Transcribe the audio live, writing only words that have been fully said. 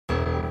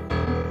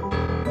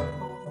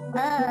Was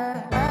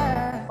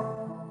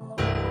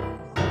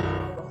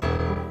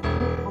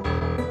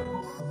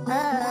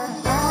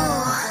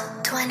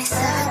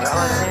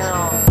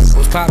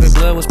poppin'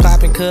 blood, was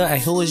poppin' cut, hey,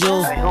 who is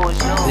you?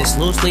 This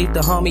loose leaf,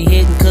 the homie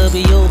hitting, could be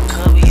you.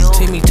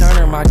 Timmy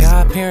Turner, my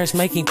godparents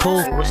making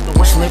pool.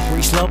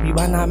 Slippery slope, you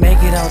might not make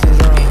it out the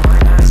room.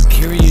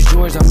 Curious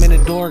George, I'm in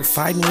the door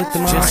fighting with the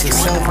mob. Just a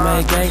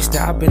self-made gangster,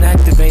 I've been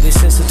activated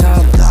since a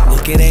toddler.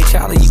 Look at A.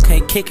 Charlie, you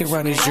can't kick it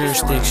around his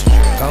jurisdiction.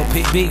 Go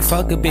pick big,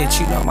 fuck a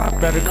bitch, you know my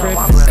brother crib.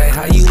 Hey,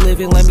 how you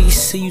living? Let me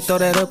see you throw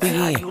that up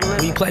again.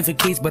 We play for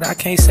keys, but I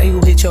can't say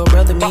who hit your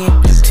brother,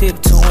 man.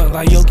 Tiptoeing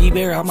like Yogi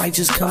Bear, I might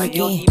just come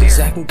again.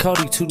 Zach and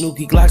Cody, two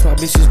Nuki Glocks, my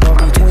bitches both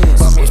be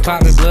twins. Was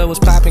poppin' blood, was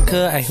poppin'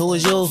 cut, hey, who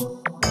is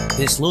you?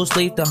 This loose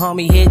leaf, the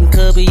homie hitting,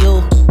 could be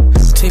you.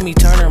 Timmy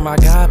Turner, my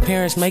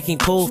godparents making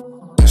pool.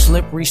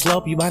 Slippery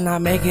slope, you might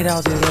not make it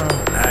out this room.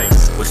 Hey,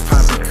 what's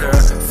poppin',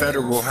 cuz?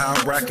 Federal, how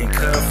I'm rockin',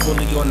 cuz.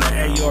 Fully on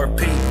the ARP,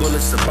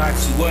 bullets to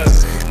box you up.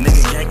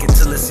 Nigga yank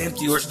till it's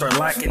empty or start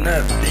locking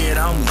up. Dead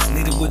homies,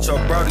 needed with your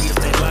brody if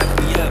they lock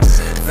me up.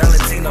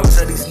 Valentino,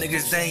 tell these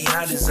niggas they ain't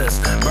hot as us.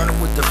 Burnin'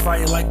 with the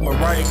fire like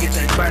Mariah, get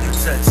that body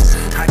touch.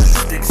 Hockey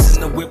sticks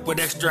in the whip with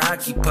extra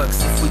hockey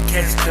pucks. If we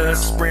catch cuz,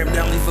 spray him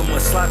down, leave him a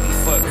sloppy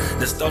fuck.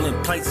 The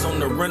stolen plates on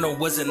the rental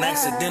wasn't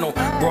accidental.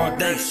 Broad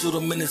day, shoot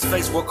him in his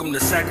face, welcome to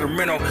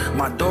Sacramento.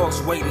 My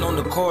dogs waiting on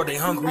the car, they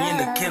hungry in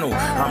the kennel.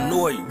 I'm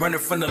Noy, running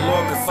from the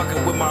log and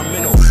fucking with my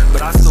mental.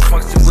 But I still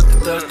function with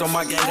the dust on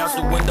my gang out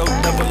the window.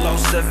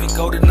 007,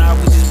 golden eye,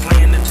 we just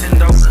playing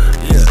Nintendo.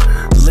 Yeah,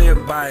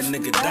 live by it,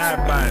 nigga,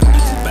 die by it.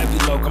 Bitches,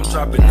 BabyLoc, I'm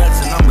dropping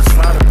nuts and I'ma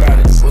slide about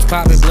it. Was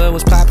poppin' blood,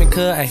 was poppin'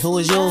 cut, hey, who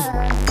is you?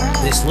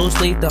 This loose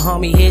leaf, the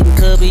homie hitting,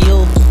 could be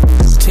you.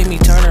 Timmy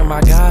Turner,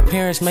 my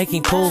godparents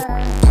making pool.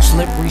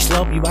 Slippery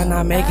slope, you might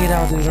not make it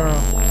out this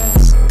room.